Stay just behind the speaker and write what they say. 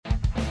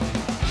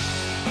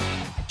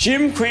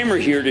Jim Cramer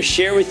here to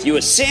share with you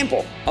a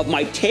sample of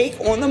my take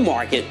on the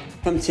market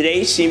from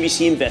today's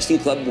CNBC Investing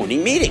Club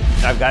morning meeting.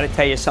 I've got to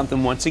tell you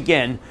something once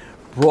again.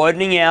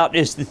 Broadening out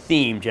is the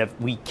theme, Jeff.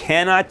 We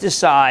cannot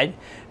decide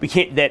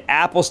that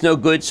Apple's no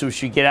good, so we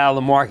should get out of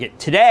the market.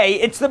 Today,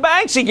 it's the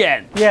banks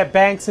again. Yeah,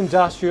 banks,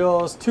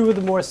 industrials, two of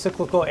the more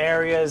cyclical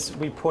areas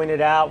we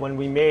pointed out when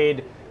we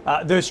made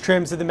those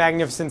trims of the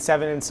Magnificent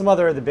Seven and some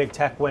other of the big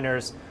tech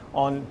winners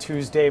on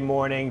Tuesday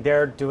morning.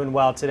 They're doing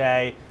well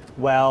today.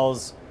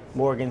 Wells,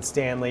 Morgan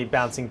Stanley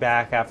bouncing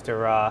back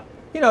after,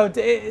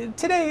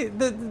 today,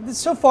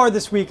 so far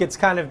this week, it's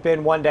kind of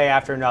been one day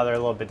after another, a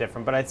little bit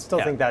different. But I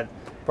still think that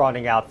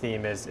broadening out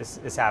theme is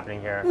happening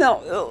here.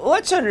 Now,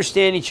 let's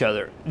understand each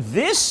other.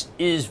 This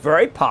is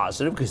very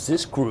positive because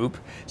this group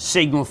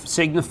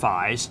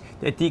signifies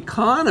that the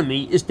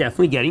economy is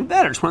definitely getting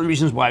better. It's one of the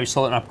reasons why we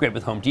saw an upgrade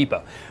with Home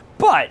Depot.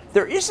 But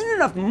there isn't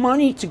enough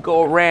money to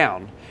go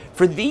around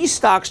for these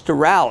stocks to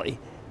rally.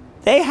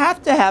 They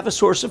have to have a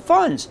source of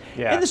funds.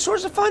 Yeah. And the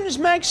source of fund is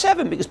Mag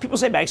 7 because people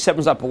say Mag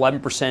 7's up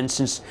 11%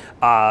 since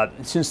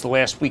the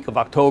last week of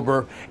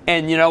October.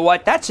 And you know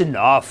what? That's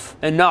enough.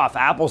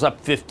 Apple's up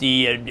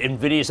 50 and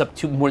Nvidia's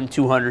up more than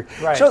 200.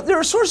 Right. So there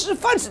are sources of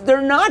funds.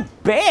 They're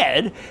not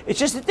bad. It's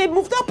just that they've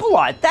moved up a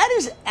lot. That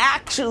is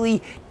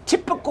actually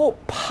typical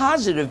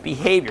positive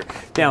behavior.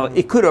 Now,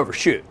 it could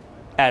overshoot,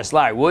 as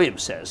Larry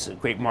Williams says, a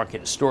great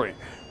market historian.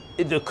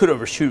 They could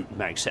overshoot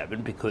Mag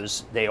 7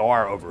 because they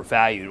are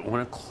overvalued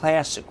on a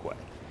classic way,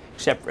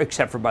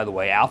 except for, by the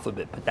way,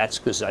 Alphabet. But that's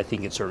because I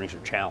think its earnings are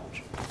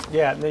challenged.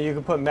 Yeah, no, you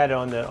can put Meta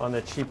on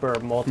the cheaper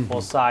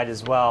multiple side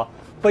as well.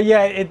 But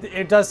yeah,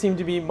 it does seem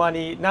to be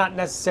money. Not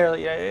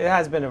necessarily. It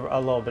has been a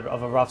little bit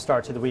of a rough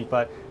start to the week,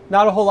 but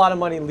not a whole lot of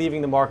money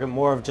leaving the market.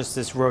 More of just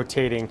this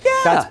rotating. Yeah.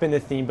 That's been the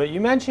theme. But you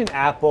mentioned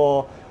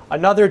Apple.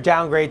 Another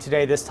downgrade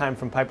today. This time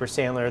from Piper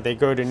Sandler. They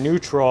go to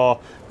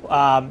neutral.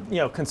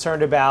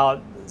 Concerned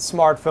about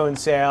smartphone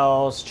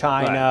sales,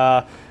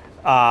 China,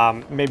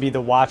 maybe the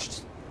watch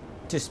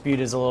dispute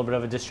is a little bit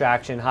of a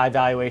distraction, high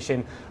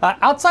valuation.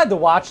 Outside the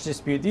watch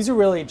dispute, these are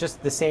really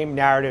just the same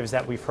narratives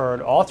that we've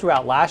heard all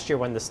throughout last year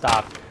when the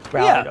stock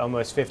rallied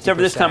almost 50%. Except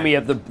for this time we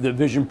have the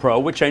Vision Pro,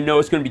 which I know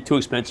is going to be too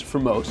expensive for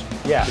most.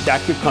 Yeah. But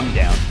that could come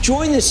down.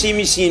 Join the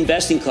CNBC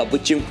Investing Club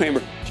with Jim Cramer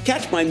to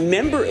catch my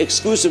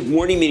member-exclusive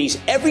morning meetings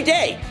every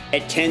day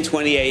at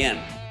 10:20 a.m.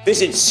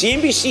 Visit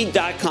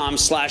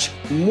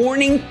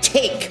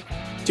cnbc.com/morning-take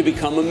to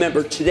become a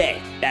member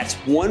today. That's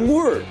one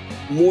word,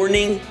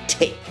 morning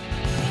take.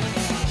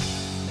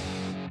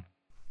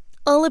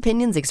 All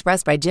opinions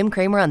expressed by Jim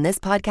Cramer on this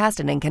podcast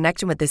and in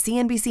connection with the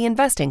CNBC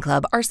Investing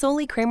Club are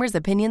solely Cramer's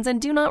opinions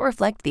and do not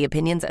reflect the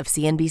opinions of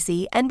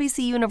CNBC,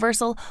 NBC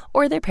Universal,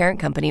 or their parent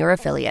company or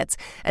affiliates,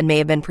 and may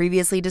have been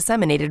previously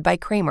disseminated by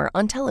Cramer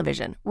on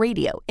television,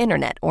 radio,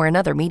 internet, or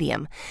another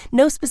medium.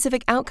 No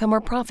specific outcome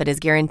or profit is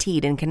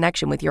guaranteed in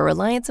connection with your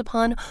reliance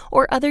upon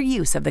or other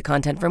use of the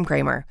content from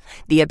Cramer.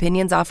 The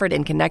opinions offered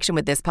in connection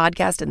with this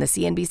podcast and the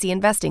CNBC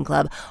Investing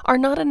Club are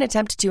not an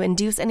attempt to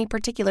induce any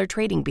particular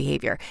trading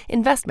behavior,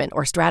 investment,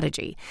 or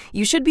strategy.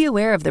 You should be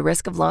aware of the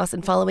risk of loss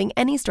in following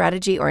any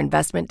strategy or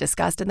investment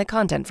discussed in the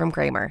content from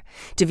Cramer.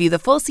 To view the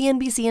full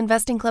CNBC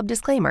Investing Club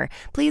disclaimer,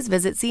 please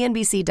visit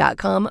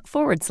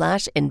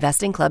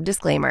cnbc.com/investing club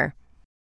disclaimer.